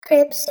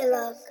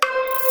Cripsilog.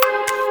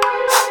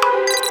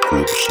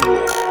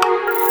 Cripsilog.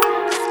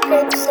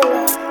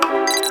 Cripsilog.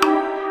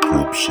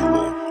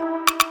 Cripsilog.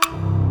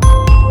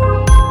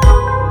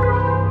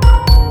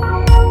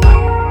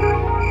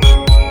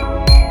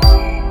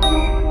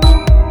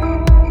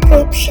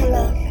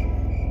 Cripsilog.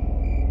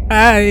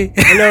 Hi!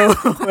 Hello,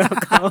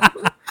 welcome.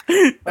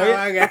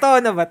 Tawagan.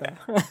 Totoo na ba to?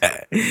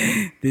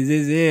 This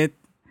is it.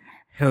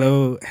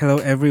 Hello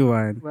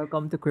everyone.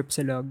 Welcome to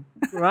Cripsilog.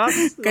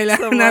 Rox,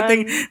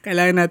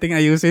 Kailangan nating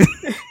ayusin.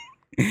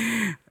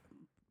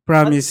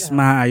 Promise,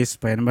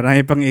 maayos pa yan. Marami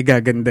pang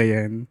igaganda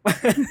yan.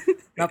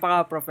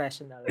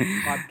 Napaka-professional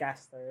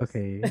podcasters.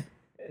 Okay.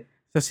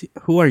 So,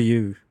 who are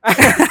you?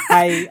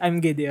 Hi, I'm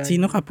Gideon.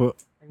 Sino ka po?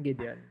 I'm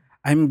Gideon.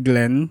 I'm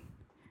Glenn.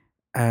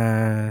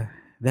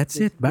 That's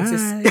it. Bye.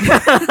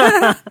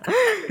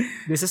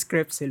 This is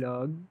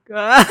Cripsilog.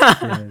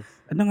 Yes.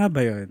 Ano nga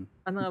ba yun?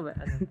 Ano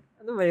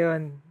ba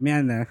yun?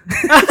 Miana.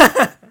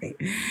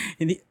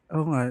 Hindi.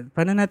 Oo nga.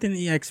 Paano natin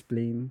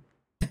i-explain?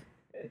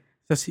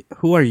 So,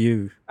 who are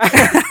you?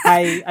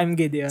 Hi, I'm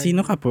Gideon.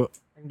 Sino ka po?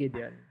 I'm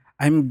Gideon.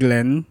 I'm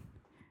Glenn.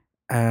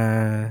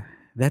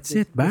 That's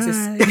it. Bye.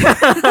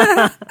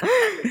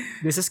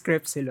 This is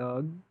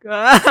Cripsilog.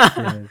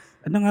 Yes.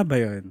 Ano nga ba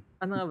yun?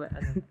 Ano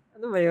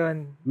ba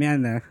yun?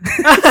 Miana.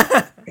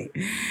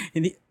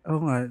 Hindi.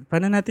 Oo nga.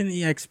 Paano natin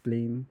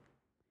i-explain?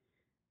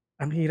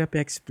 Ang hirap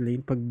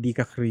i-explain pag di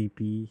ka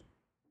creepy.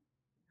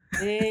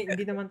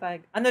 Hindi naman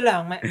tayo.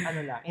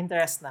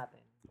 Interest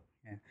natin.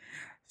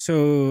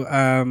 So,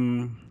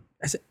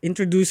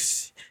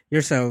 introduce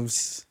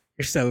yourselves.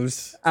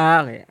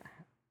 Okay.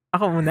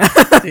 Ako muna.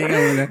 Sige ka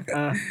muna.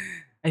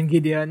 I'm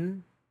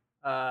Gideon.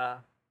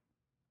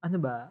 Ano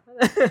ba?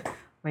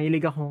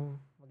 Mahilig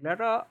akong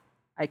maglaro.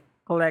 I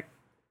collect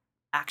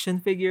action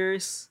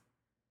figures.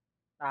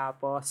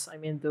 Tapos,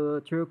 I'm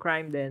into true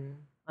crime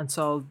din.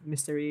 Unsolved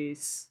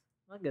mysteries.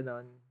 Mga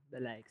ganon.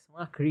 The likes.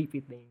 Mga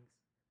creepy things.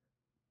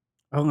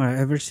 Oo nga,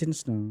 ever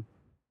since no.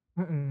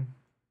 Mm-mm.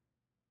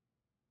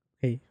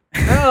 Okay.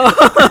 Oo.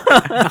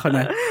 Ako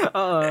na.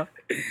 Oo.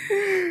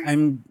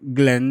 I'm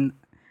Glenn.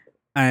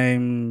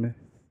 I'm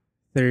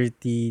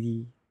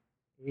 30-ish.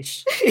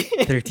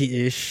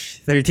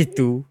 Ish.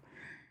 32.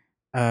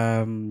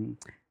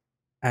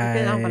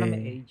 Kailangan pala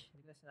may age.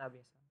 Hindi ko sinabi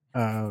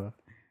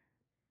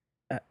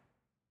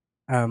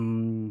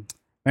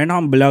meron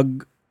akong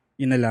blog.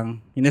 Yun na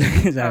lang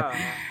sa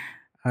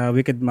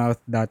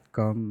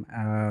wickedmouth.com.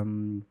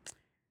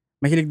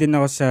 Mahilig din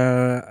ako sa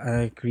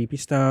creepy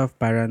stuff,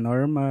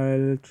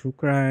 paranormal, true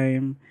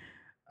crime,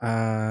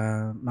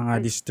 mga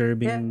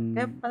disturbing.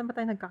 Kaya paano ba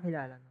tayo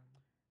nagkakilala?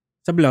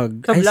 Sa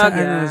blog. Sa blog,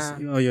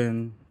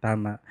 yun,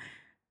 tama.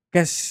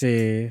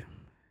 Kasi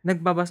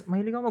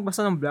mahilig ako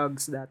magbasa ng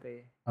blogs dati.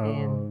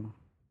 And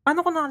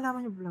paano ko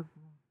nakalaman yung blog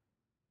mo?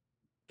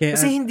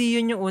 Kasi hindi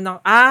yun yung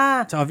unang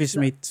sa office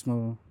mates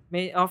mo.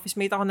 May office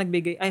mate ako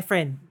nagbigay,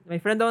 friend.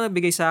 May friend ako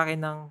nagbigay sa akin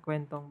ng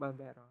kwentong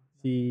barbero.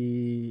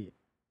 Si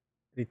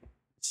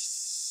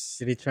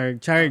Richard.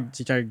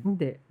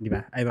 Hindi. Di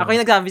ba? Ako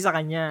yung nagsabi sa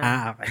kanya.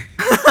 Okay.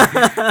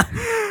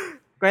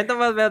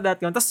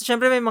 Kwentongbalbero.com. Tapos,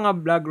 syempre may mga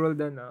vlog roll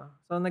doon, no?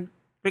 So,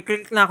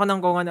 nag-click na ako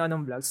ng kung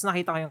ano-anong vlog. Tapos,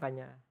 nakita ko yung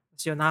kanya.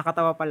 Tapos yun,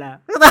 nakakatawa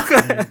pala.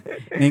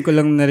 Ngayon ko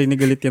lang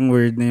narinig ulit yung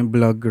word na yung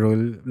blog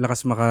roll.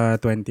 Lakas maka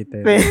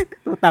 2010.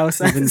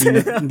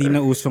 2000. Hindi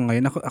na uso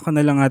ngayon. Ako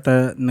na lang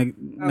ata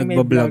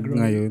nagbablog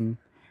ngayon.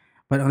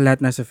 Parang lahat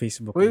nasa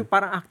Facebook. Uy,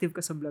 parang active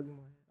ka sa vlog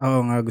mo.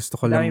 Oo nga, gusto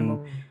ko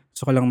lang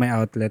may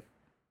outlet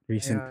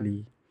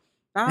recently.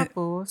 Ayan.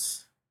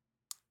 Tapos,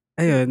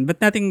 ayun,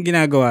 ba't natin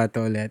ginagawa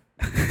to ulit?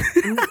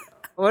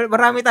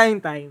 Marami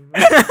tayong time.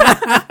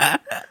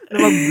 Na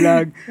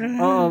mag-vlog.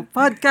 Oo,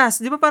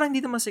 podcast. Di ba parang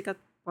hindi naman sikat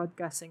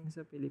podcasting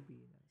sa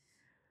Pilipinas?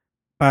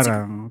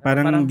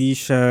 Parang hindi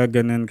siya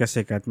ganun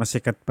kasikat.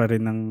 Masikat pa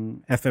rin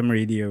ng FM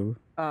radio.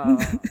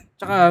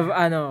 Tsaka,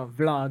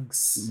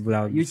 vlogs.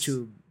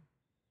 YouTube.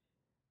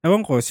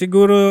 Ewan ko,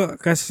 siguro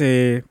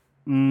kasi,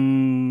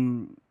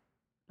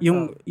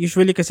 yung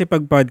usually kasi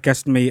pag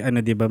podcast may,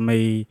 'di ba,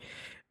 may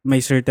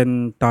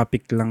certain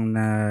topic lang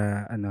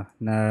na,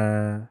 na,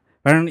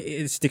 parang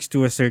it sticks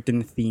to a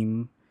certain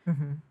theme.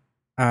 Mm-hmm.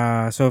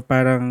 So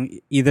parang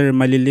either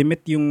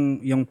malilimit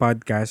yung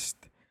podcast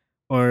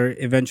or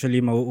eventually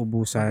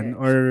mauubusan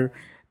or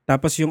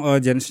tapos yung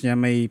audience niya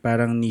may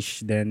parang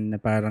niche din na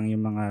parang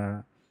yung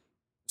mga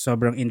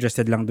sobrang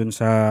interested lang dun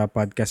sa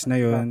podcast na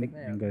yun.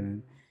 Yung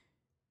ganun.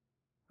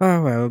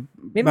 Well.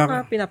 May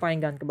mga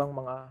pinapakinggan ka bang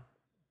mga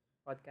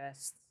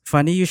podcast?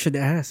 Funny you should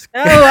ask.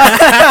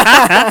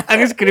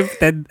 Ang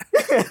scripted.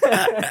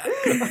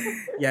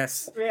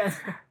 Yes.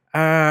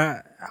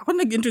 Ako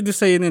nag-introduce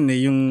sa'yo nun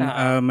yung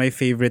My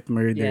Favorite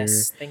Murder.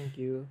 Yes,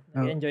 thank you.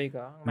 Nag-enjoy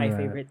ko. My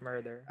Favorite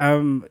Murder.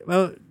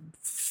 Well,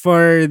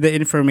 for the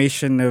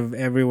information of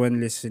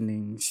everyone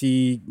listening,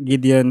 si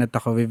Gideon at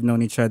ako, we've known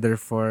each other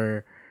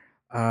for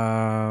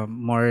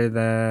more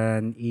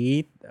than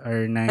 8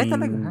 or 9. Ay,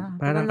 talaga?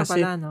 Parang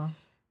kasi pala, no?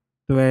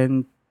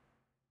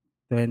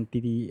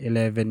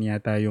 2011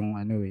 yata yung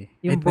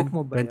Yung book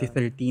mo ba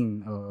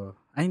 2013, oo.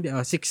 Ay, hindi.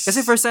 6. Kasi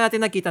first na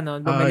natin nakita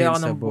noon, bumili ako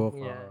ng book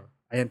niya.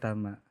 Ayan,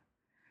 tama.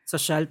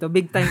 Social to.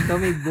 Big time to,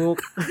 may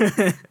book.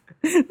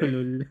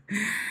 Tulul.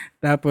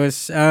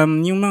 Tapos,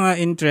 yung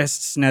mga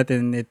interests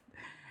natin,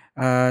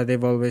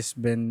 they've always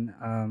been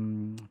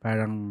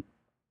parang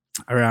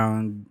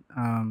around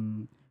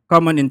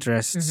common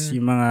interests, Mhm.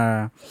 yung mga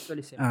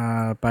Actually, same.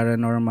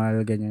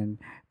 paranormal, ganyan.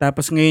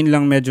 Tapos ngayon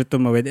lang medyo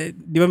tumawid.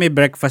 Di ba may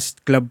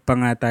breakfast club pa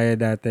nga tayo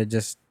dati,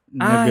 just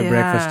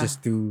nagbe-breakfast yeah. just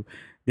to Talk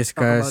about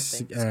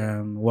discuss things, yeah.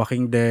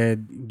 Walking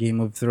Dead,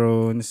 Game of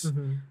Thrones,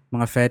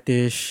 mga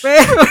fetish.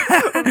 Pero,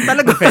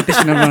 talaga.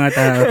 Fetish ng mga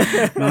tao.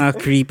 Mga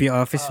creepy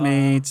office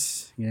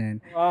mates.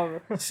 Yan.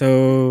 Wow. So,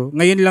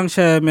 ngayon lang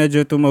siya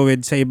medyo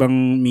tumawid sa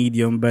ibang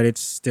medium, but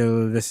it's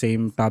still the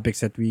same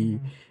topics that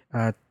we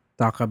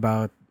talk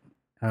about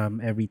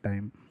every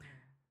time.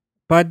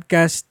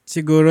 Podcast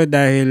siguro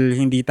dahil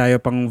hindi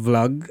tayo pang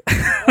vlog.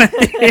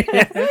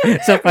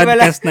 Sa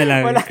podcast na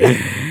lang. Wala.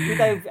 Hindi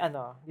tayo,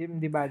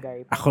 hindi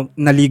bagay. Ako,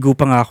 naligo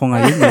pa nga ako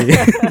ngayon eh.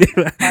 Di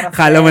ba?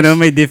 Kala mo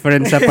naman may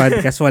difference sa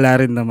podcast.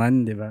 Wala rin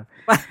naman, di ba?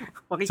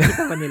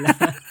 Makikita pa nila.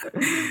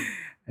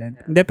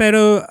 Hindi,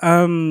 pero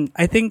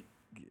I think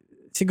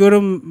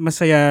siguro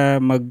masaya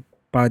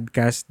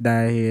mag-podcast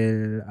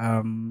dahil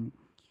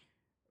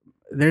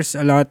there's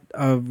a lot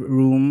of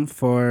room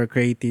for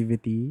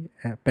creativity,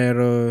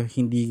 pero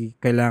hindi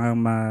kailangan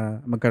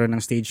magkaroon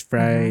ng stage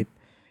fright.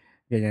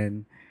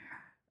 Ganyan.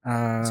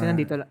 Kasi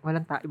nandito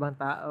walang ibang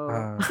tao.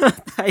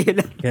 Tayo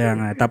lang. Kaya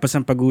nga. Tapos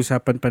ang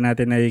pag-uusapan pa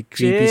natin ay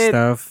creepy Shit.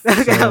 stuff.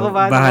 Kaya So,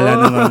 kumain bahala ako.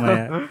 na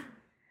mamaya.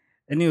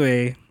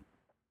 Anyway.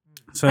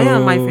 So,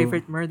 Ayan, my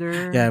favorite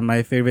murder. Yeah,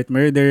 my favorite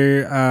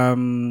murder.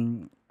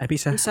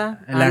 Isa?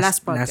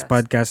 Last Last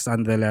podcast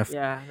on the left.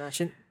 Yeah,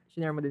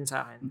 shinare mo din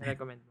sa akin.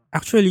 Recommend mo.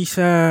 Actually,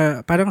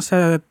 parang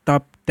sa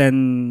top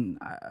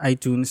 10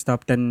 iTunes,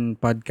 top 10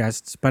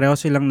 podcasts, pareho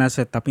silang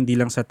nasa top, hindi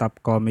lang sa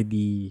top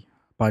comedy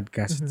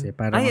podcasts.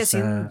 Parang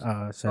sa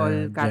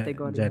all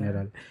category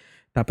general.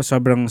 Tapos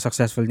sobrang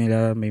successful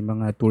nila, may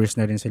mga tours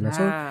na rin sila.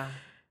 So,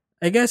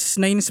 I guess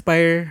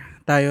na-inspire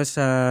tayo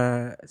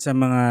sa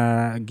mga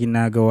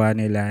ginagawa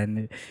nila.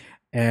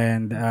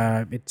 And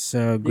it's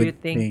a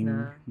good thing.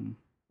 Na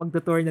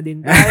magtutour na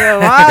din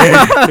tayo.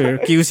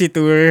 Wow! QC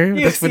tour.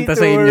 Tapos punta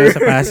sa inyo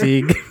sa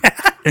Pasig.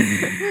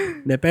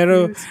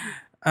 Pero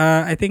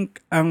I think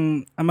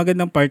ang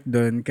magandang part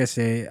doon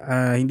kasi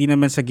hindi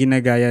naman sa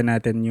ginagaya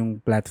natin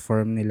yung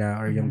platform nila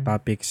or yung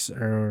topics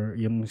or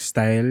yung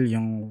style,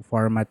 yung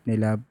format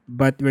nila,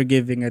 but we're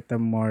giving it a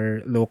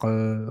more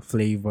local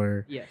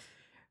flavor. Yes.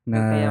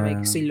 Na, kaya may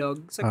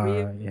silog sa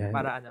creep.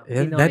 Para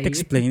Pinoy. That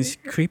explains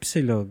creep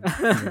silog.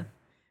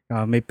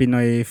 May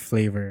Pinoy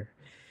flavor.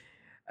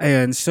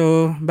 Ayun,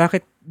 so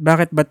bakit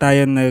ba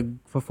tayo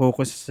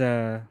nag-focus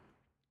sa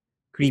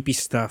creepy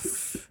stuff?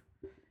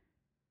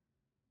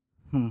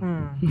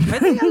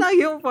 Pwede nga lang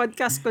yung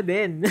podcast ko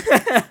din.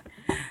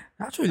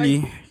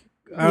 Actually,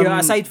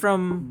 aside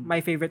from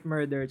my favorite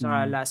murder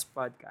tsaka last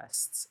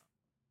podcast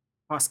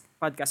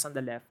on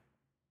the left,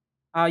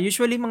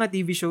 usually mga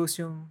TV shows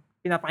yung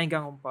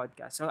pinapakinggan kong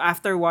podcast. So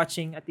after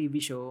watching a TV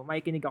show,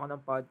 makikinig ako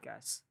ng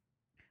podcast.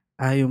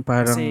 Yung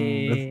parang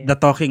kasi, The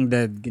Talking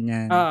Dead,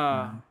 ganyan.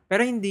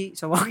 Pero hindi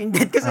sa Walking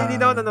Dead kasi hindi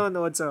na ako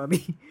nanonood,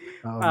 sorry.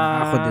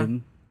 Ako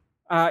din.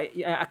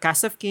 A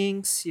Cast of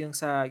Kings, yung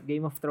sa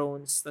Game of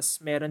Thrones,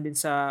 tas meron din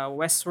sa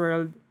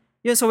Westworld.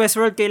 Yun sa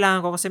Westworld kailangan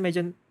ko kasi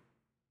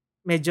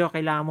medyo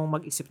kailangan mong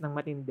mag-isip ng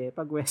matindi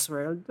pag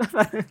Westworld.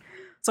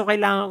 So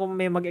kailangan ko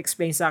may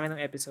mag-explain sa akin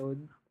ng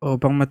episode.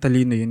 Pang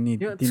matalino yun.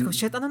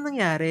 Shit, anong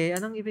nangyari?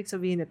 Anong ibig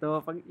sabihin nito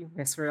pag yung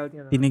Westworld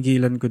yun?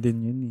 Tinigilan ko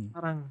din yun eh.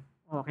 Parang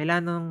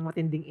kailangan ng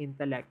matinding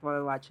intellect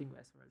while watching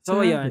Westworld.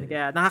 So yun,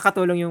 kaya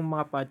nakakatulong yung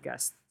mga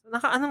podcast.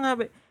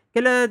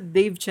 Kila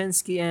Dave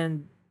Chensky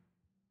and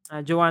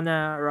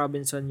Joanna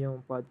Robinson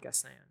yung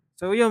podcast na yun.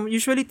 So yun,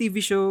 usually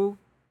TV show.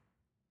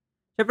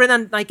 Siyempre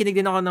nakikinig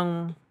din ako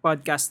ng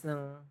podcast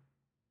ng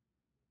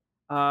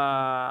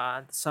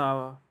sa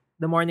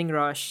The Morning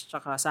Rush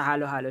tsaka sa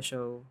Halo Halo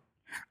Show.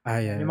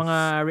 Yes. Yung mga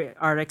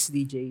RX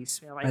DJs.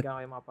 May pakinggan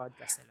ko yung mga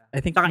podcast nila. I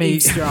think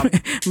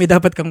may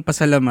dapat kang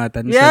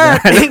pasalamatan. Yeah,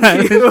 thank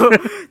you.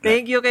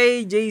 Thank you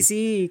kay JC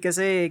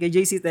kay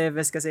JC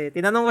Teves kasi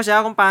tinanong ko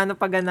siya kung paano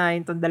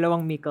paganahin tong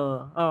dalawang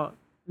Mikel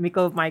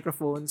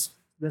microphones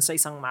dun sa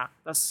isang Mac.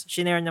 Tapos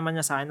shinare naman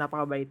niya sa akin,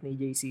 napakabait ni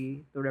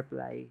JC to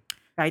reply.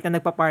 Kahit na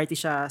nagpa-party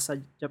siya sa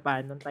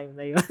Japan noong time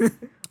na yun.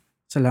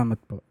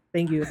 Salamat po.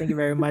 Thank you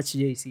very much,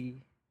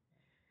 JC.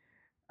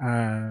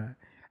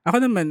 Ako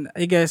naman,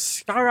 I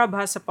guess... Tsaka Rob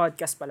has a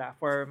podcast pala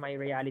for my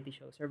reality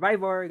show.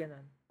 Survivor,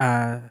 ganun.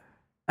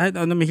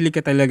 Mahilig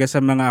ka talaga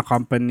sa mga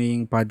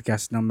accompanying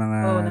podcast ng mga,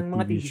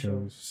 TV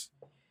shows.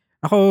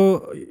 Ako,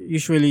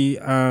 usually,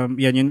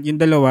 yung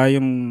dalawa,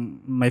 yung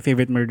My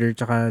Favorite Murder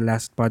tsaka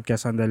Last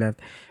Podcast on the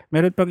Left.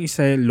 Meron pang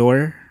isa,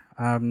 Lore.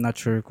 Not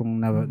sure kung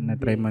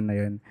na-try mo na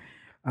yun.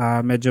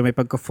 Medyo may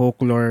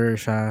pagka-folklore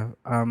siya.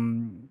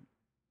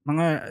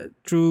 Mga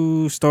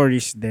true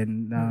stories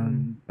din.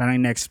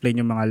 Parang ina-explain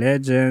yung mga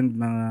legend,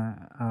 mga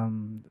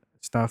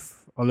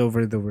stuff all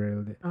over the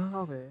world.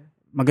 Okay.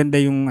 maganda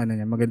yung ano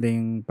niya, maganda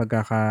yung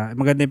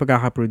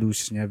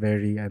pagkaka-produce niya,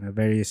 very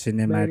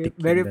cinematic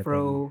Very yung dating.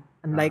 pro.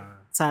 Unlike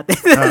sa atin.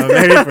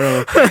 Very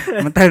pro.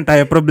 Mantahan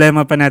tayo,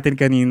 problema pa natin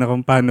kanina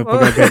kung paano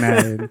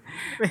pagaganahin.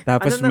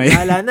 Tapos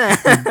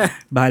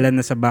bahala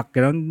na sa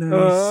background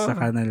noise,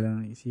 saka na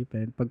lang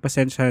isipin.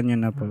 Pagpasensyahan nyo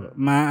na po,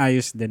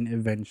 maayos din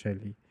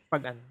eventually.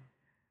 Pag ano.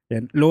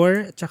 Yan.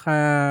 Lore, tsaka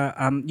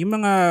yung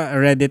mga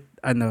Reddit,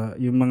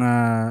 yung mga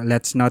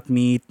Let's Not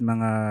Meet,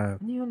 mga...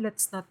 Ano yung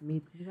Let's Not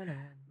Meet? Hindi ko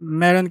alam.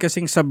 Meron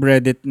kasing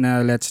subreddit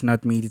na Let's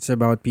Not Meet. It's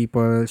about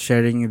people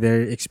sharing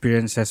their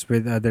experiences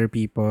with other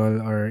people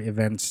or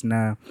events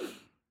na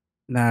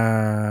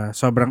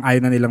sobrang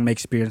ayaw na nilang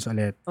ma-experience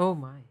ulit. Oh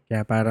my.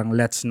 Kaya parang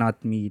let's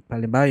not meet.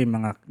 Halimbawa, yung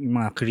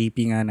mga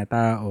creepy nga na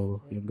tao,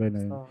 yung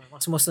gano'n.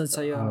 Mas sumusunod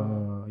sa'yo.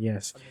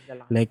 Yes.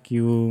 Like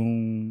yung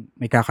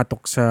may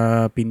kakatok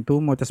sa pinto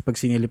mo, tapos pag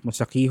sinilip mo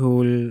sa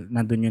keyhole,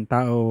 nandun yung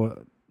tao,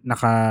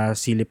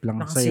 nakasilip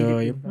lang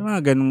sa'yo. Yung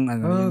mga ganung,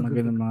 yung mga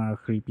ganung mga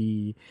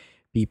creepy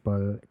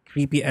people.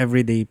 Creepy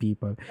everyday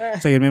people.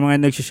 So yun, may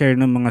mga nag-share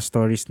ng mga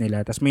stories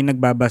nila, tapos may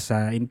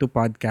nagbabasa into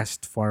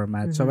podcast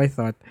format. So I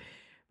thought,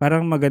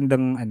 parang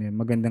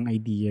magandang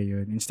idea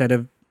yun. Instead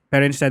of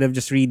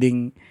just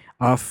reading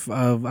off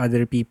of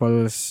other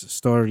people's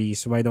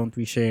stories, why don't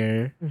we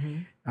share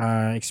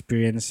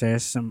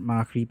experiences,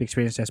 mga creepy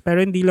experiences.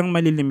 Pero hindi lang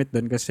malilimit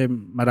doon kasi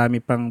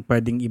marami pang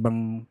pwedeng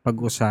ibang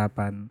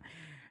pag-usapan.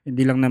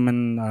 Hindi lang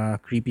naman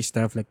creepy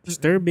stuff like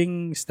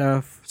disturbing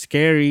stuff,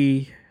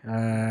 scary,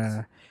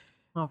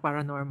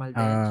 paranormal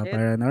din.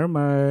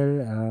 Paranormal.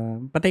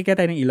 Patay ka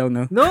tayo ng ilaw,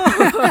 no? No!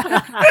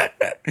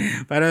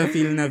 Para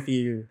feel.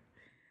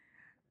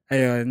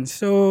 Ayun.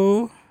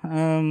 So,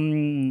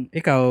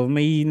 ikaw,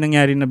 may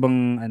nangyari na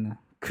bang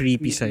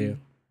creepy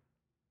sa'yo?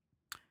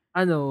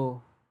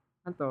 Ano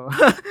to?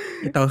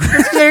 Ito.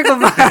 Share ko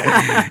ba?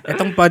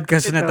 Itong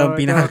podcast na to,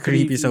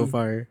 pinaka-creepy so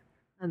far.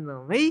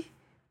 May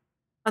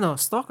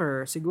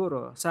stalker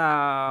siguro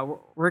sa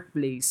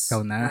workplace.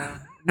 Ikaw na.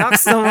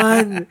 Next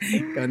naman.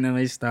 Ikaw na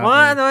may stalker.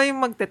 Yung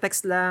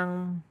magte-text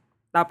lang,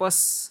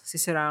 tapos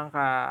sisiraan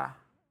ka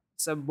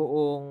sa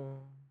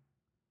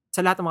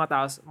lahat ng mga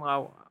tao, mga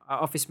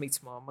office mates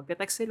mo,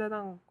 magte-text sila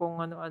ng kung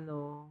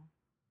ano-ano.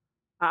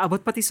 Aabot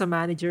pati sa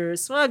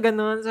managers, mga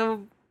ganun.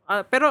 So,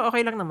 pero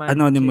okay lang naman.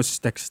 Anonymous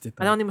text ito.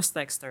 Anonymous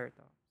texter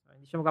to. So,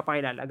 hindi siya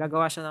magpapakilala.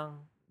 Gagawa siya ng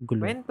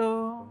kwento,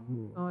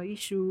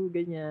 issue,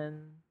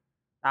 ganyan.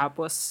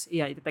 Tapos,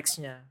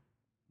 iti-text niya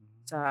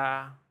sa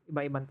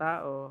iba-ibang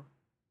tao.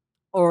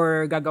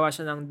 Or gagawa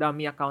siya ng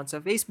dummy account sa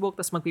Facebook,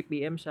 tapos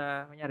mag-PM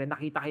siya. Kunyari,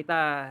 nakita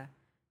kita,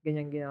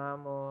 ganyan ginawa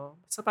mo.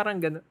 So, parang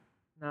ganun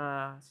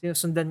na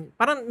sinusundan.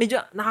 Parang medyo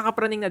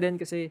nakakapraning na din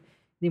kasi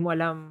hindi mo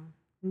alam,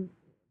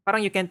 parang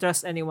you can't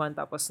trust anyone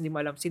tapos hindi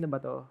mo alam sino ba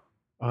to.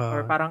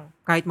 Or parang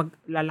kahit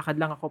maglalakad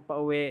lang ako pa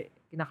uwi,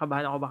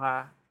 kinakabahan ako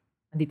baka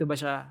andito ba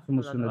siya.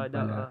 Sumusunod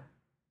pala.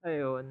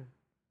 Ayun.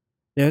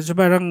 Yeah, so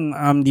parang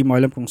di mo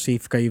alam kung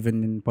safe ka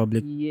even in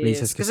public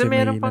places kasi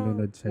may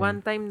nanonood sa'yo.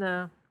 One time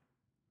na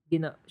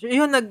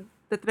yun,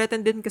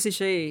 nag-threaten din kasi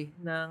siya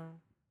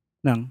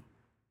ng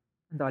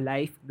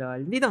life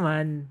doll.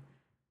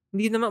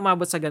 Hindi naman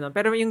umabot sa ganun.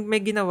 Pero yung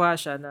may ginawa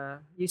siya na,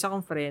 yung isa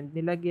kong friend,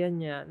 nilagyan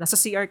niya, nasa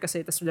CR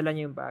kasi, tapos dala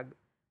niya yung bag.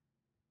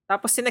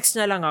 Tapos sinext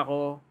niya lang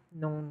ako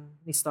nung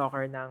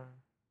ni-stalker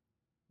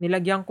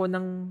nilagyan ko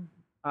ng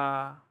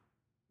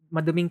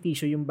maduming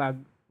tissue yung bag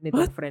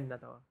nitong friend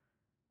na to.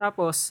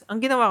 Tapos,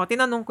 ang ginawa ko,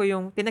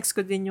 tinext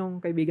ko din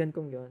yung kaibigan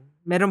kong yun.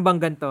 Meron bang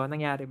ganito?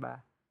 Nangyari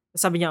ba?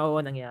 Sabi niya, oo,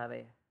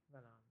 nangyari.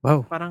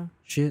 Wow. Parang,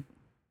 shit.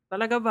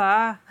 Talaga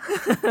ba?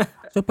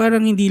 So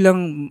parang hindi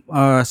lang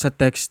sa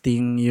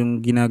texting yung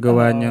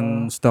ginagawa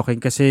niyang stalking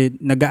kasi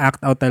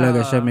nag-act out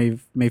talaga siya,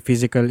 may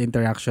physical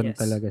interaction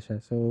talaga siya.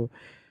 So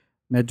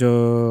medyo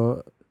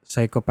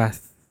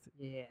psychopath.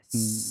 Yes.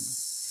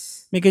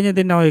 May ganyan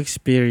din ako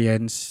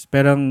experience,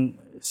 pero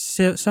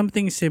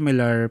something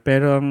similar,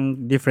 pero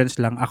ang difference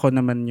lang ako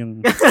naman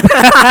yung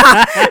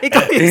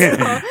Ikaw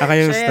ako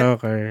yung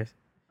stalker.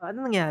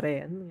 Ano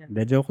nangyari?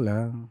 De joke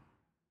lang.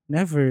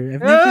 Never.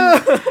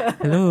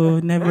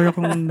 Never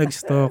akong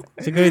nag-stalk.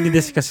 Siguro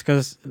i-discuss ko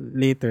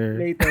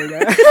later.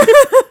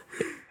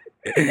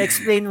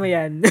 Explain mo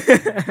yan.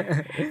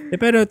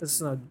 Pero,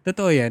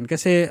 totoo yan.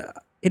 Kasi,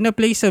 in a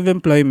place of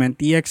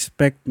employment,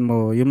 i-expect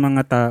mo, yung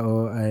mga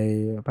tao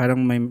ay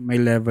parang may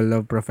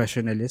level of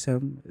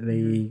professionalism.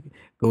 They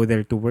go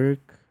there to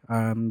work.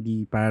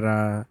 Di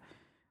para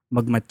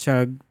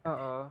magmatsyag.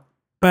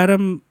 Para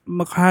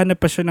makahanap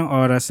pa siya ng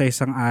oras sa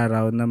isang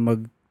araw na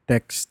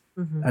mag-text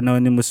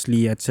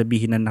anonymously at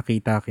sabihin na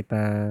nakita kita,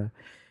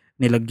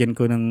 nilagyan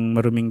ko ng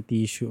maruming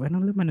tissue.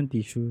 Anong laman ng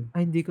tissue?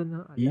 Ay, hindi ko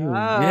na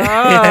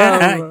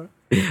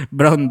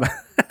Brown ba?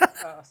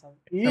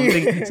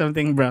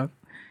 something brown.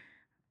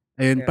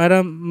 Ayun, para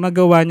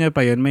magawa niya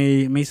pa yun,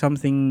 may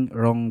something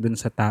wrong dun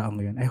sa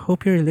taong yun. I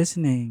hope you're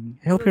listening.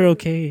 I hope you're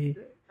okay.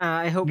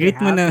 I hope Greet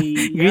you're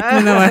happy. Greet mo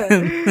naman.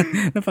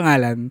 Ano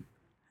pangalan?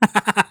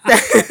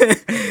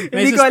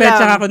 May suspect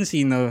ka kung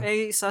sino.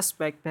 May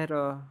suspect,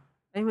 pero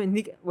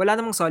wala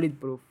namang solid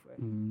proof.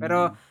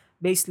 Pero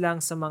based lang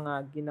sa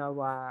mga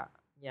ginawa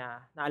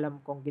niya, na alam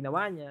kong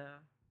ginawa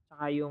niya,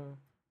 tsaka yung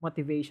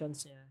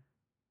motivations niya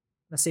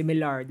na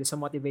similar do sa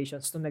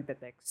motivations nung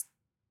nagte-text.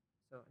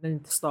 So, nung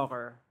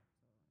stalker.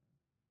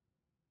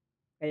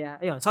 Kaya,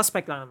 ayun,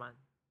 suspect lang naman.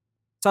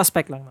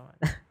 Suspect lang naman.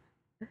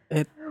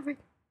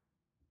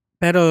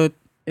 Pero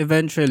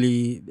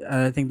eventually,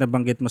 I think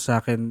nabanggit mo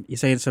sa akin,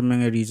 isa yun sa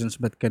mga reasons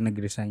ba't ka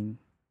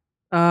nag-resign.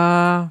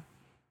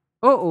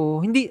 Oo,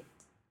 hindi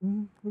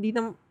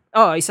na,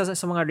 isa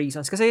sa mga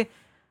reasons. Kasi,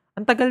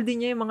 ang tagal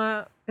din niya yung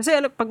mga, kasi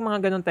pag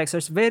mga ganun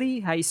texters,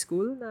 very high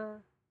school na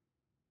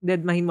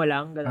deadmahin mo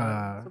lang,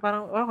 gano'n. So,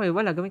 parang, okay,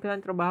 wala, gawin ko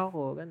lang trabaho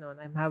ko, gano'n.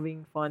 I'm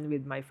having fun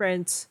with my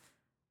friends.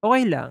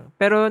 Okay lang.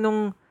 Pero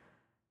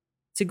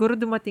siguro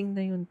dumating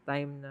na yung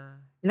time na,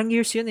 ilang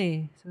years yun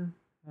eh. So,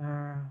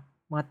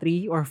 mga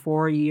 3 or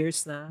 4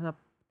 years na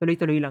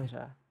tuloy-tuloy lang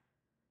siya.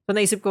 So,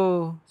 naisip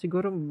ko,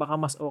 siguro baka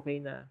mas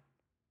okay na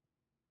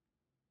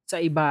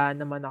sa iba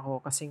naman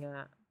ako kasi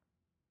nga,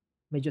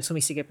 medyo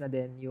sumisikip na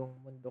din yung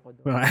mundo ko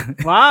doon.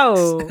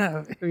 Wow!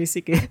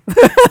 Sumisikip.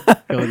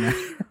 Ikaw na.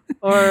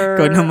 Or,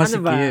 Ikaw na ano ba?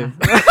 masikip.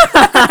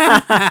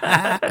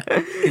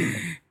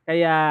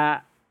 Kaya,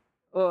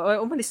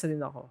 umalis na din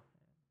ako.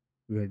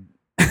 Good.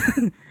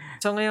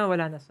 So, ngayon,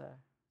 wala na siya.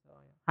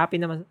 Happy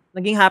naman.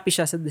 Naging happy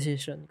siya sa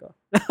decision ko.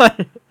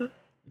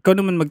 Ikaw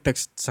naman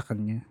mag-text sa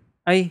kanya.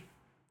 Ay,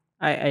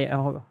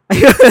 ako ba?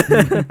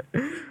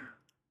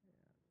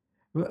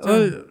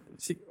 Well,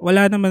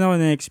 wala naman ako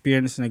na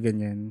experience na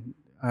ganyan.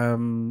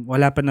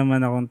 Wala pa naman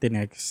akong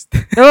tinext.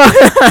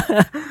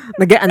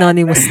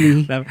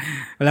 Nag-anonymously.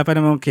 Wala pa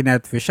naman akong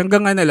kinatfish.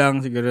 Hanggang lang,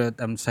 siguro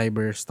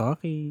cyber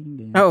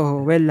stalking.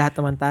 Oo, well, lahat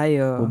naman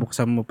tayo.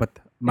 Bubuksan mo pa,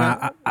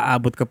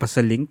 aabot ka pa sa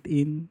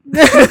LinkedIn.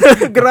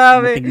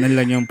 Grabe. Tignan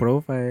lang yung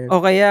profile.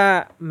 O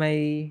kaya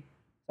may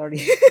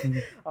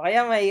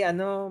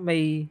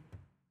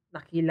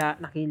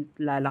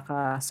nakilala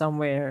ka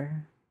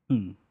somewhere.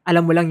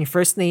 Alam mo lang yung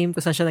first name,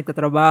 kung saan siya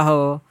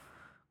nagtatrabaho.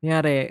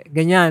 Kunyari,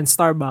 ganyan,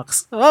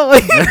 Starbucks.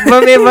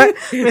 Okay.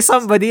 May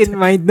somebody in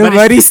mind na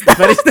barista.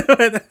 Barista.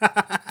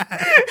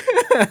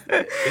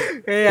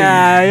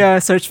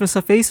 Kaya, search mo sa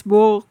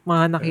Facebook,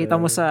 mga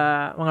nakita mo sa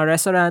mga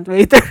restaurant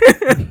waiter.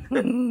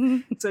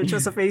 Search mo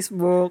sa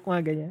Facebook,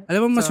 mga ganyan.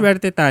 Alam mo,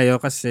 maswerte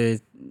tayo kasi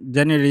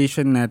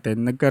generation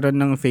natin, nagkaroon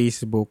ng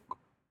Facebook.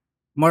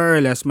 More or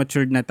less,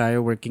 matured na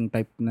tayo, working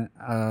type na.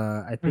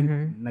 I think,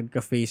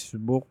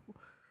 nagka-Facebook.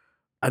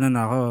 Ano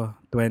na ako?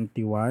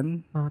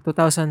 21?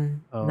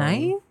 2009?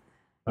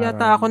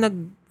 Yata ako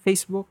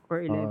nag-Facebook or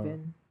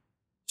 11.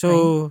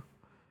 So,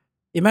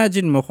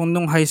 imagine mo, kung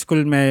nung high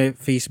school may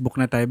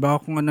Facebook na tayo,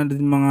 baka kung ano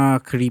din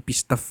mga creepy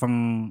stuff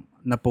ang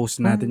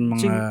na-post natin,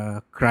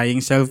 mga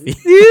crying selfie.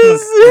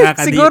 Yes!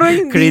 Siguro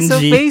hindi cringy. sa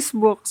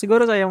Facebook.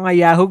 Siguro sa yung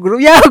mga Yahoo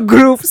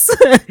groups.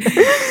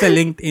 Sa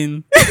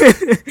LinkedIn.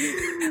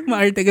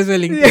 Maarte ka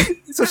sa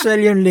LinkedIn. Social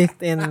yung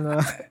LinkedIn.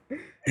 No?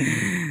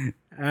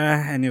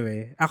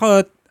 Anyway,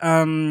 ako,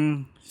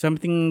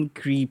 something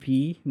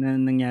creepy na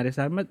nangyari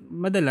sa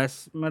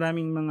madalas,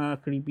 maraming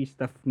mga creepy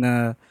stuff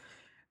na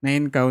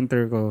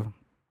na-encounter ko.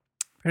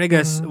 But I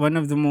guess, one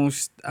of the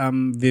most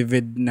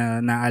vivid na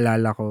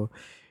naalala ko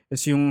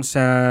is yung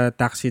sa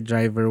taxi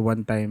driver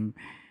one time.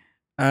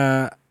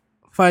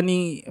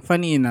 Funny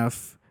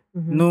enough,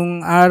 nung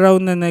araw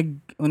na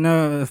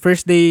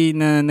first day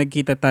na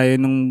nagkita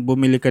tayo nung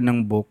bumili ka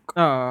ng book,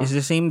 is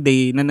the same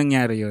day na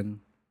nangyari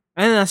yun.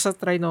 Nasa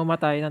Trinoma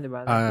tayo na, di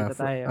ba? Nakita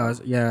tayo.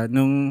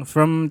 Nung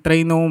from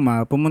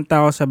Trinoma, pumunta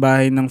ako sa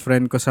bahay ng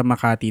friend ko sa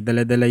Makati.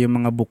 Dala-dala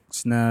yung mga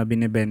books na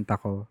binibenta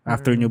ko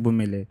after nyo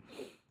bumili.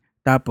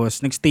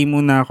 Tapos, nagstay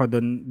muna ako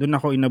doon. Doon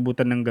ako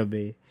inabutan ng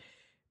gabi.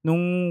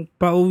 Nung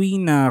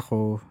pauwi na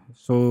ako,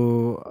 so,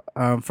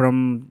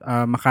 from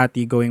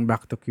Makati going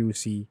back to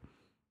QC,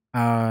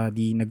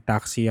 di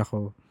nag-taxi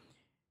ako.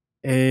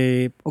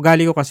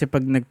 Ugali ko kasi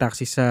pag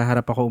nag-taxi sa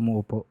harap ako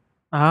umuupo.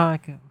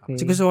 Okay.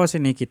 Kasi gusto ko kasi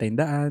nakikita yung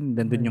daan,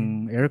 nandun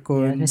yung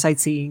aircon. Yeah,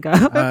 sightseeing ka.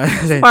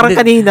 Parang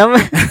kanina.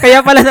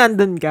 Kaya pala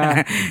nandun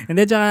ka.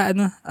 Hindi, tsaka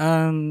na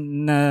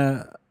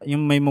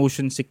yung may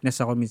motion sickness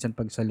ako minsan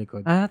pag sa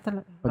likod.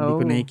 Talaga. Pag di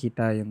ko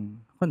nakikita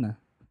yung, ako na.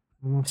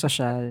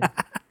 Social.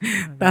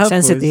 Tapos,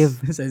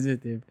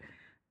 sensitive.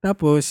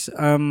 Tapos,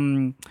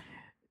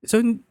 so,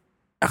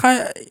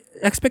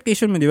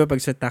 expectation mo, di ba,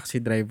 pag sa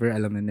taxi driver,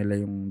 alam na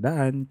nila yung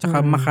daan.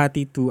 Tsaka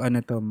Makati to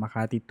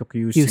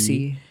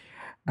QC.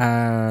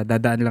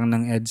 Dadaan lang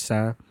ng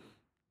EDSA.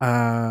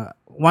 1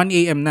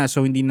 a.m. na,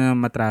 so hindi na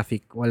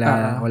matraffic.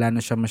 Wala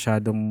na siya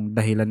masyadong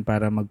dahilan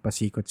para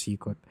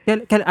magpasikot-sikot.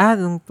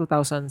 Nung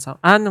 2000,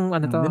 nung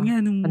ano to?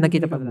 Nung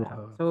nagkita pa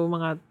lang. So,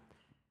 mga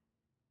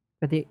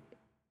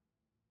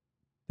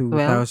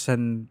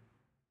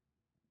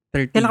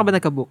 2013. Kailan ka ba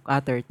nagka-book?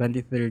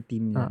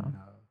 2013 yan.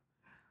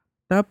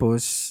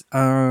 Tapos,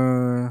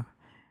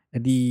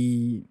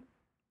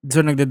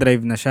 so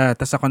nagda-drive na siya.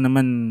 Tapos ako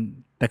naman,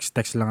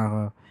 text lang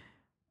ako.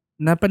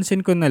 Napansin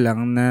ko na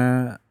lang na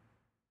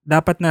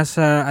dapat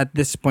at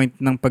this point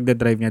ng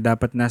pagdadrive niya,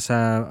 dapat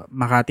nasa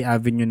Makati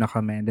Avenue na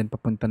kami and then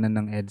papunta na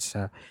ng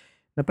EDSA.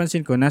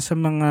 napansin ko, nasa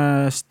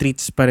mga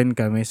streets pa rin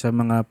kami, sa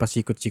mga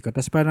pasikot-sikot.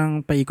 Tapos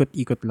parang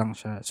paikot-ikot lang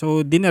siya.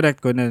 So,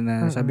 dinirect ko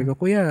na sabi ko,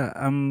 Kuya,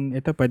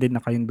 ito pwede na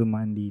kayong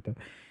dumaan dito.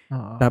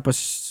 Oo. Tapos,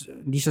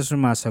 hindi siya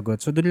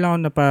sumasagot. So, doon lang ako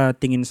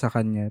napatingin sa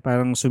kanya.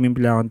 Parang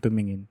sumimple akong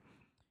tumingin.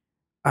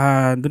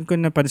 Doon ko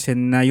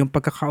napansin na yung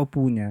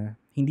pagkakaupo niya,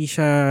 hindi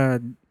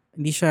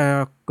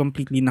siya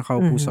completely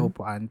nakaupo sa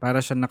upuan. Para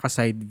siya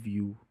naka-side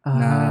view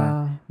na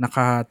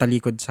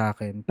nakatalikod sa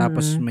akin.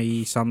 Tapos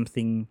may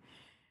something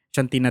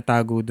siyang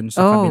tinatago dun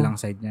sa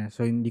kabilang side niya.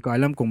 So, hindi ko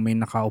alam kung may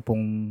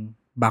nakaupong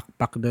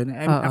backpack doon.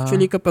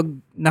 Actually, kapag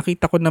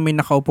nakita ko na may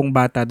nakaupong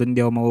bata doon, hindi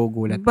ako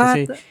magugulat.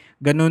 Kasi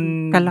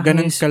ganun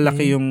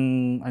kalaki yung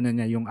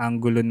niya, yung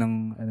angulo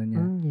ng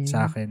niya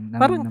sa akin.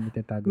 Parang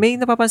may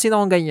napapansin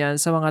akong ganyan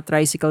sa mga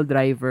tricycle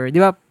driver. Di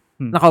ba,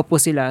 nakaupo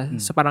sila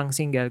sa parang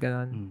single,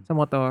 ganun, sa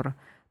motor.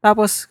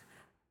 Tapos,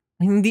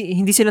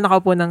 hindi sila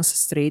nakaupo ng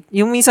straight.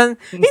 Yung minsan,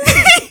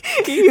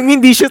 yung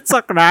hindi shoot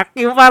sa crack,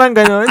 yung parang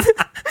ganun.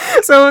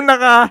 So,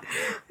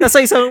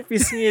 nasa isang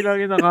pisngi lang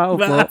yung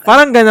nakaupo.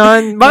 Parang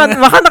ganon. Baka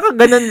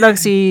nakaganon lang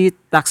si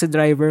taxi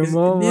driver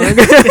mo.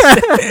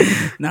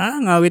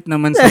 Nakangawit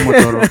naman sa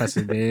motor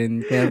kasi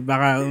din. Kaya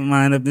baka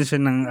umanap din siya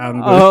ng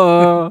angle.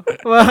 Oo.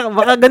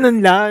 Baka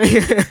ganon lang.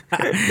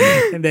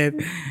 And then,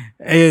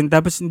 ayun,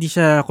 tapos hindi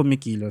siya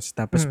kumikilos.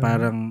 Tapos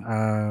parang,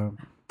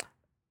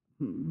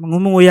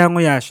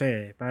 ngumunguya-nguya siya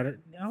eh.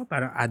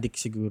 Parang addict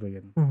siguro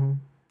yun.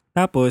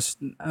 Tapos,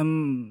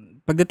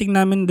 pagdating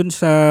namin dun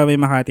sa May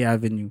Makati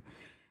Avenue,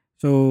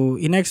 so,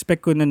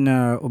 ina-expect ko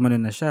na umano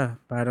na siya.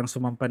 Parang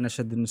sumampa na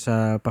siya dun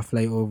sa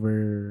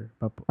pa-flyover,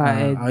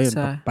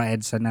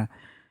 pa-EDSA na.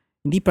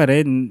 Hindi pa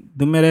rin.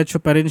 Dumiretso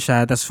pa rin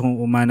siya, tapos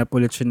umanap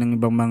ulit siya ng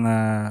ibang mga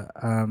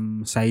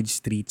side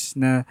streets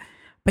na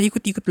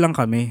paikot-ikot lang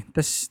kami.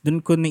 Tapos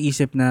dun ko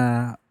naisip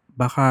na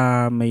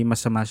baka may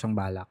masama siyang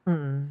balak.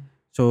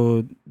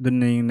 So, dun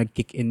na yung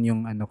nag-kick in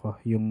yung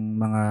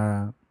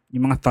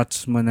yung mga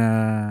thoughts mo na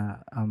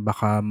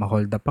baka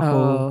ma-hold up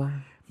ako,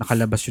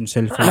 nakalabas yung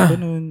cellphone ko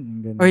nun.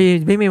 Or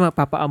may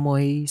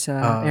mapapaamoy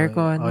sa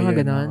aircon,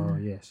 mga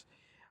ganon. Yes.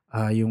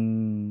 Yung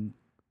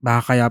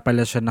baka kaya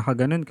pala siya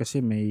nakaganon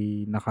kasi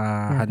may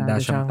nakahanda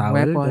siyang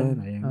towel doon.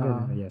 Ayan,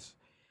 ganun. Yes.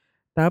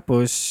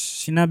 Tapos,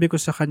 sinabi ko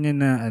sa kanya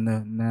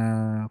na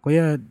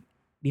Kuya,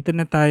 dito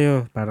na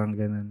tayo. Parang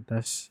ganun.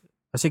 Tapos,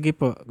 sige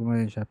po,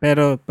 gumanon siya.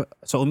 Pero,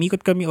 so umikot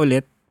kami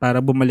ulit para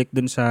bumalik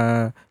dun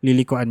sa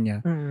lilikuan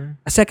niya.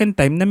 A second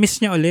time, na-miss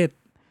niya ulit.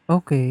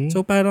 Okay.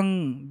 So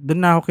parang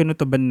dun na ako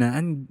kinutuban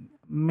na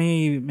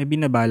may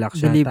binabalak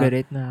siya.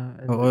 Deliberate na.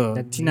 Oo,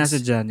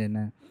 sinasadya niya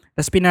na.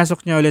 Tapos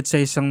pinasok niya ulit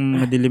sa isang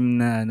madilim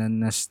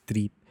na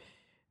street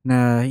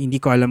na hindi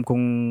ko alam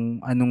kung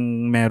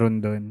anong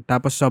meron doon.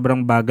 Tapos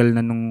sobrang bagal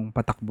na nung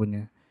patakbo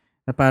niya.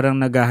 Na parang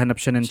naghahanap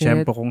siya ng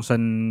tiyempo kung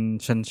saan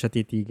siya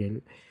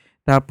titigil.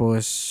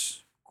 Tapos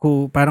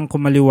parang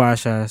kumaliwa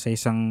siya sa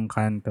isang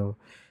kanto.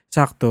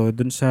 Sakto,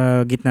 dun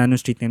sa gitna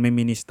ng street na may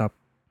mini-stop.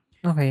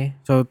 Okay.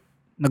 So,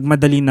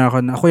 nagmadali na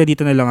ako na, Kuya,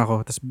 dito na lang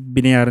ako. Tapos,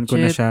 binayaran ko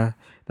na siya.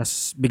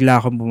 Tapos, bigla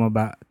akong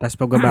bumaba. Tapos,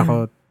 pagbaba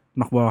ko,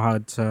 makbo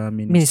ako sa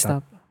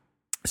mini-stop.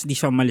 Tapos, di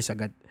siya umalis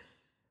agad.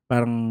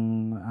 Parang,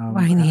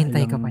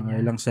 hinihintay ka pa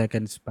niya. Ilang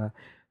seconds pa.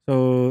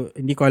 So,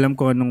 hindi ko alam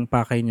kung anong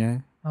pakay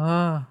niya.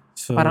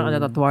 So, parang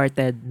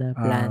thwarted na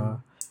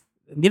plan.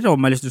 Hindi na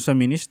umalis doon sa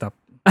mini-stop.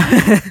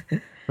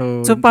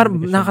 So parang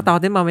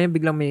nakakatakot din, mamaya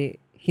biglang may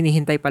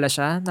hinihintay pala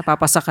siya,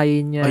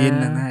 napapasakayin niya. Ayun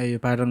na nga,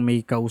 parang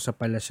may kausap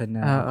pala siya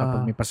na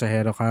kapag may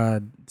pasahero ka,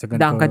 sa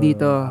ganito. Daan ka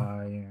dito.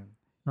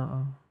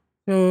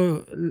 So,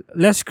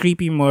 less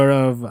creepy, more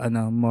of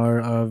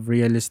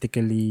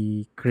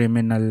realistically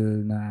criminal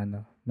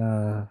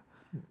na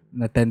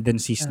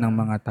tendencies ng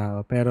mga tao.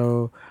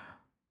 Pero,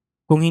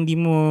 kung hindi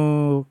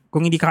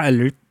ka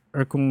alert,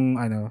 or kung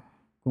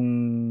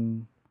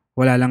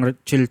wala lang,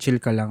 chill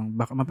ka lang,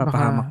 baka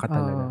mapapahamak ka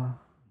talaga.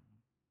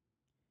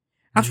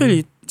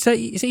 Actually, sa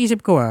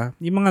isip ko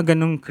yung mga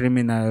ganong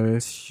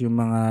criminals, yung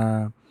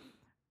mga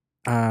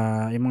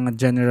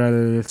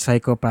general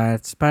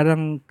psychopaths,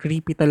 parang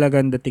creepy talaga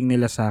ang dating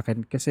nila sa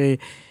akin. Kasi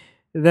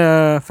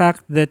the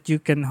fact that you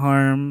can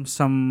harm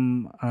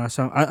some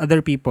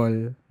other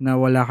people na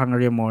wala kang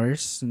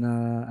remorse,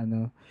 na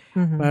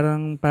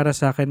parang para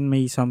sa akin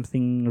may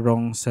something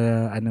wrong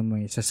sa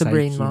sa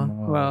brain psyche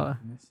mo. Wow.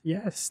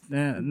 Yes,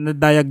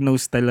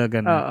 na-diagnose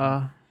talaga na.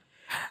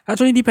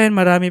 Actually, hindi pa yan.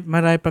 Marami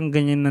pang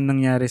ganyan na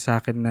nangyari sa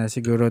akin na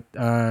siguro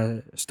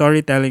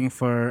storytelling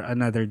for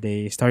another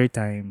day. Story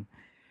time.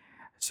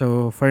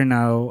 So, for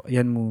now,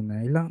 yan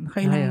muna.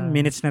 Nakailang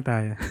minutes na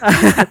tayo.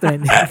 20.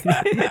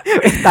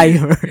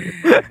 Timer.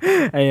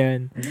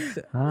 Ayun.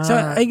 So,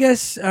 I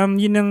guess,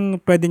 yun ang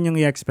pwede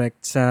nyong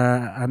i-expect sa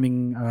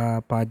aming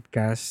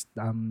podcast.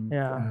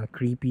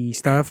 Creepy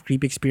stuff,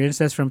 creepy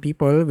experiences from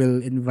people. We'll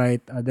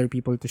invite other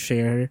people to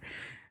share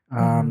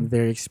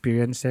their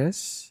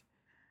experiences.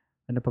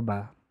 Ano pa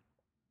ba?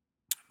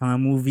 Mga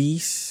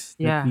movies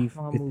that we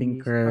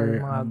think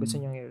are... Or mga gusto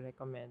nyong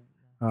i-recommend.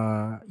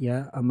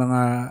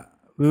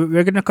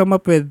 we're gonna come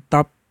up with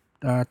top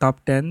top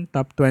 10,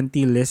 top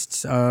 20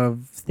 lists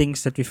of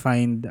things that we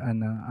find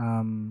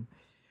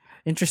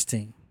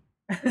interesting.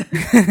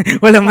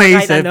 Walang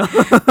Kahit maisip. ano.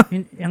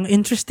 Ang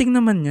interesting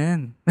naman yan.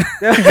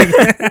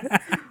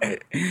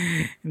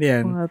 Hindi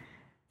yan. What?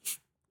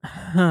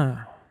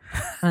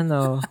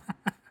 Ano?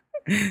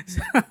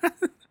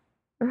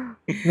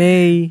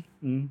 May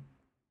Mm.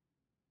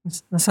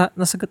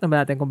 nasagot na ba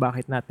natin kung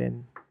bakit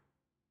natin?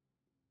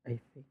 I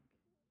think.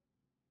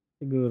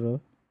 Siguro.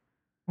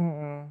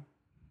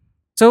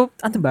 So,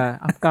 ano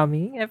ba?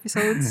 Upcoming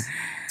episodes?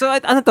 So,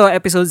 ano to?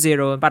 Episode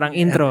 0. Parang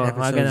intro. Mga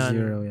Episode ganon.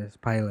 0, yes.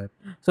 Pilot.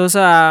 So,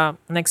 sa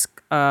next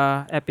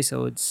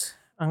episodes,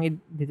 ang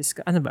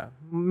i-discuss, ano ba?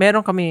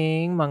 Meron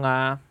kaming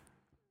mga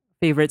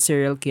favorite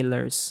serial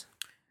killers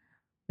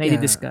na Yeah.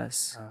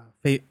 i-discuss.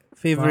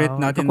 Favorite, Wow,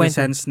 not in the kakwento.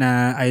 sense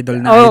na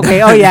idol na Oh, idol. okay.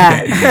 Oh,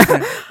 yeah.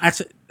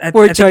 Actually,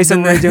 Poor choice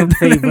of word yung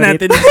favorite.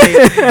 natin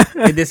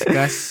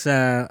i-discuss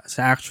sa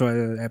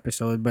actual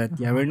episode. But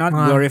yeah, we're not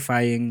Mga-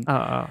 glorifying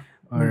Oo.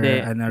 or Hindi.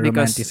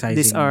 Because romanticizing.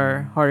 these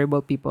are horrible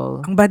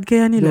people Ang bad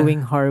kaya nila.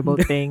 doing horrible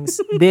things,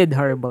 did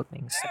horrible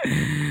things.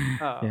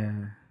 Oo.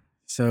 Yeah.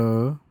 So,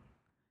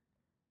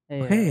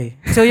 Ayun. okay.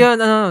 So, yun,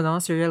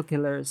 serial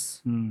killers.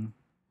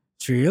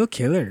 Serial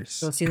killers.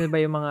 So, sino ba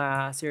yung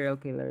mga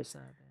serial killers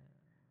natin?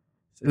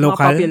 Mga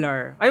Local? popular.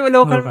 Ay,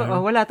 local. Local.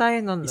 Wala tayo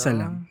nun. Isa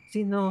lang.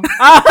 Sino?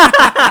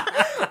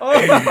 Oh,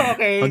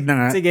 okay. Wag na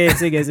nga. Sige.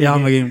 Hindi ako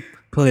maging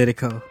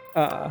political.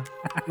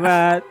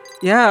 But,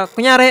 yeah,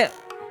 kunyari,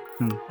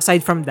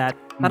 aside from that,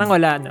 parang Hmm.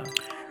 wala, no?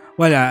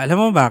 Wala. Alam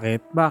mo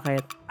bakit?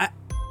 Bakit?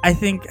 I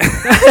think,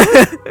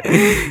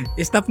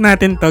 stop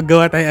natin to.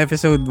 Gawa tayo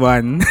episode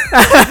 1.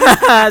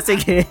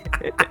 Sige.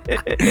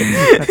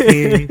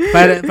 Okay.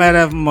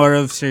 Para more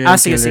of serial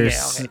Sige,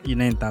 killers. okay. Yun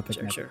na yung topic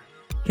natin. Sure.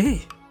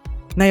 Okay.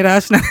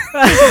 Nairas na.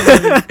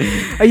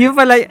 Ayun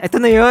pala, ito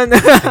na yun.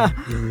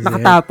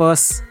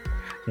 Nakatapos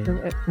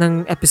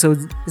ng episode,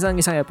 isang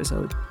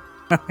episode.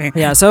 Okay.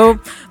 Yeah, so,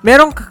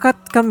 merong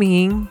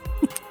kaming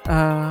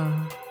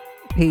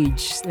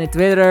page na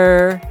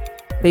Twitter,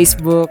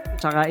 Facebook,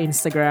 tsaka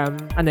Instagram.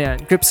 Ano yan?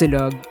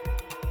 Cripsilog.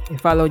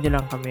 I-follow nyo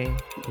lang kami.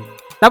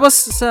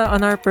 Tapos,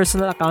 on our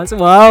personal accounts,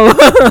 wow!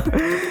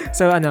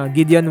 So,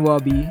 Gideon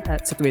Wobby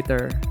sa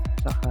Twitter.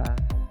 Tsaka,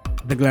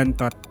 The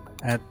Glantot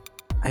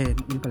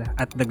yun pala,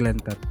 at The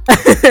Glantot.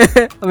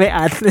 may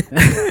at.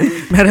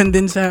 Meron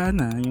din sa,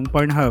 yung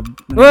Pornhub.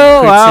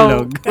 Wow!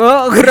 Cripsilog.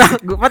 Oh,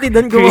 pati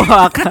doon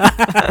gumawa ka.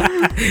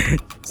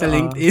 Sa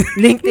LinkedIn.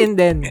 LinkedIn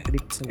din.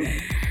 Cripsilog.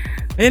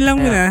 Ayun lang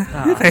muna.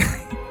 Okay.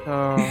 So,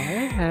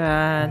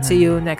 see you next